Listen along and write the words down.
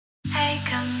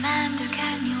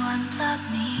unplug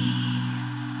me?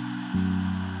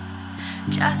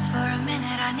 Just for a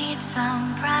minute, I need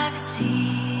some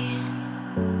privacy.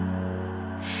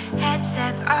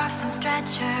 Headset off and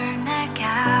stretch your neck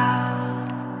out.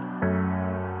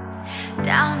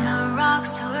 Down the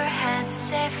rocks to her head's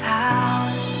safe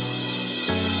house.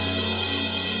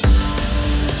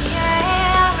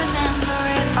 Yeah, I remember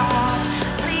it all.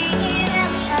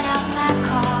 Bleeding, shut out my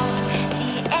calls.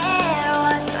 The air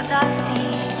was so dusty,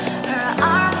 her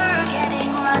armor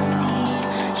getting rusty.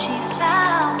 She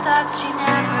found thoughts she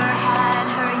never